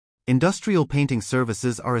Industrial painting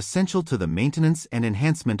services are essential to the maintenance and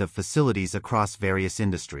enhancement of facilities across various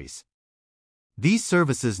industries. These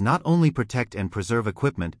services not only protect and preserve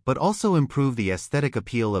equipment but also improve the aesthetic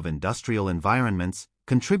appeal of industrial environments,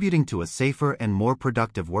 contributing to a safer and more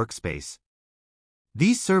productive workspace.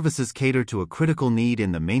 These services cater to a critical need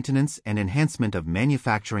in the maintenance and enhancement of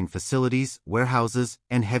manufacturing facilities, warehouses,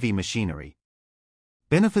 and heavy machinery.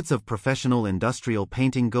 Benefits of professional industrial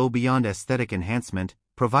painting go beyond aesthetic enhancement,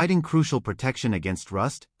 providing crucial protection against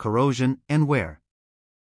rust, corrosion, and wear.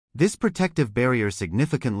 This protective barrier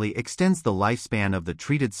significantly extends the lifespan of the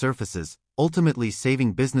treated surfaces, ultimately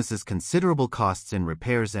saving businesses considerable costs in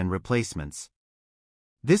repairs and replacements.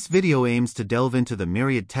 This video aims to delve into the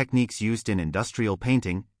myriad techniques used in industrial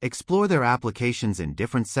painting, explore their applications in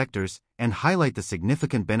different sectors, and highlight the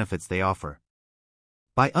significant benefits they offer.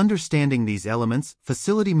 By understanding these elements,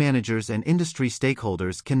 facility managers and industry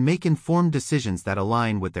stakeholders can make informed decisions that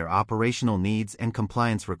align with their operational needs and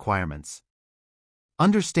compliance requirements.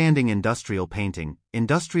 Understanding industrial painting.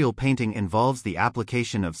 Industrial painting involves the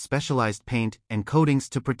application of specialized paint and coatings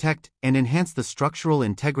to protect and enhance the structural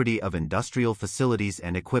integrity of industrial facilities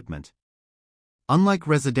and equipment. Unlike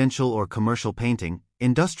residential or commercial painting,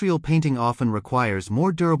 industrial painting often requires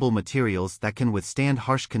more durable materials that can withstand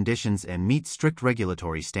harsh conditions and meet strict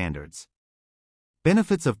regulatory standards.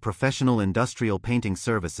 Benefits of professional industrial painting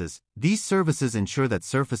services. These services ensure that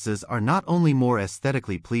surfaces are not only more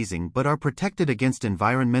aesthetically pleasing but are protected against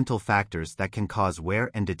environmental factors that can cause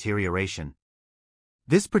wear and deterioration.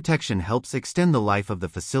 This protection helps extend the life of the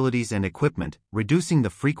facilities and equipment, reducing the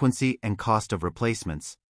frequency and cost of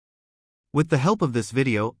replacements. With the help of this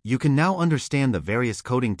video, you can now understand the various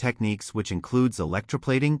coating techniques, which includes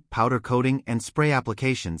electroplating, powder coating, and spray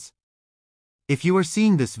applications. If you are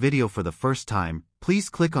seeing this video for the first time, please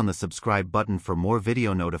click on the subscribe button for more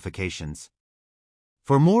video notifications.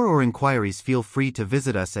 For more or inquiries, feel free to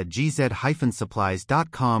visit us at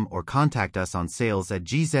gz-supplies.com or contact us on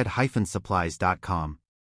sales@gz-supplies.com.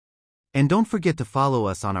 And don't forget to follow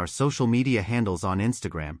us on our social media handles on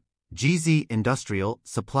Instagram, GZ Industrial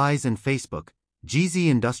Supplies, and Facebook, GZ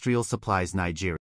Industrial Supplies Nigeria.